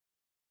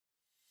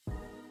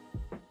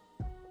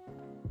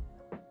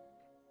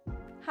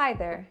Hi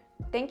there,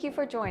 thank you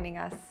for joining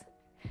us.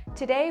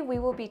 Today we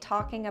will be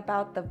talking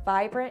about the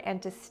vibrant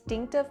and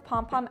distinctive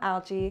Pom Pom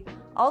algae,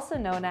 also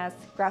known as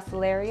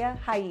Gracilaria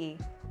hyei.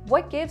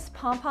 What gives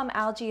Pom Pom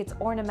algae its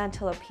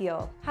ornamental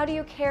appeal? How do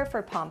you care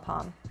for Pom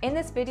Pom? In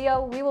this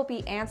video, we will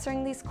be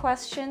answering these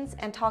questions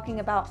and talking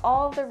about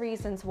all the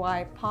reasons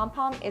why Pom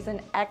Pom is an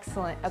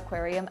excellent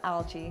aquarium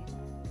algae.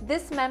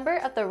 This member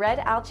of the red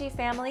algae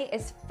family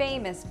is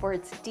famous for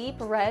its deep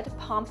red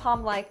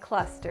pom-pom-like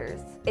clusters.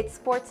 It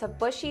sports a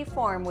bushy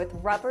form with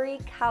rubbery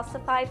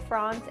calcified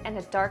fronds and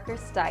a darker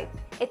stipe.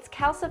 Its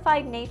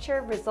calcified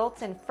nature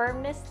results in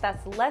firmness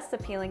that's less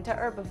appealing to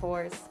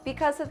herbivores.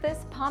 Because of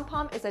this, Pom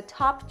Pom is a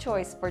top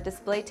choice for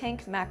display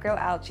tank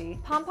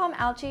macroalgae. Pom Pom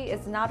algae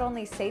is not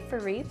only safe for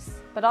reefs,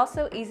 but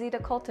also easy to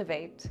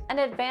cultivate. An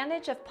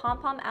advantage of Pom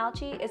Pom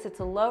algae is its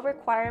low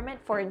requirement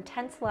for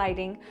intense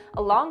lighting,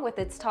 along with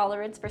its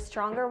tolerance for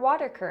stronger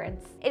water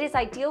currents. It is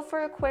ideal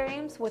for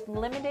aquariums with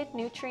limited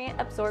nutrient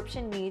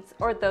absorption needs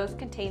or those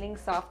containing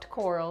soft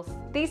corals.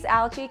 These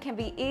algae can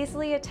be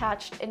easily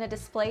attached in a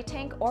display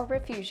tank or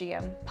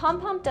refugium. Pom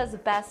Pom does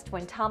best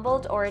when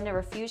tumbled or in a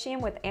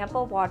refugium with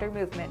ample water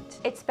movement.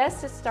 It's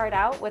best to start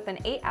out with an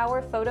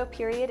 8-hour photo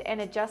period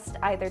and adjust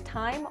either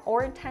time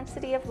or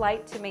intensity of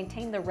light to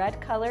maintain the red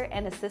color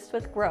and assist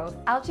with growth.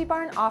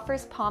 AlgaeBarn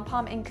offers Pom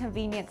Pom in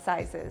convenient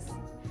sizes,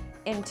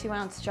 in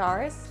 2-ounce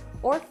jars,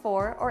 or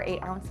 4 or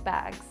 8-ounce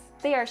bags.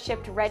 They are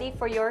shipped ready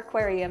for your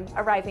aquarium,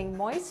 arriving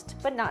moist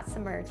but not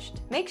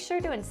submerged. Make sure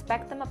to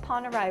inspect them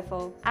upon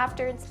arrival.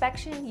 After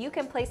inspection, you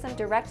can place them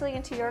directly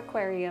into your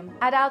aquarium.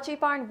 At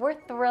AlgaeBarn, we're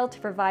thrilled to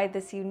provide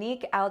this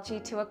unique algae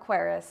to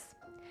aquarists.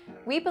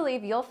 We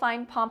believe you'll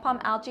find Pom Pom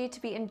algae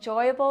to be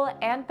enjoyable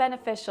and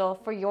beneficial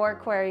for your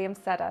aquarium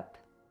setup.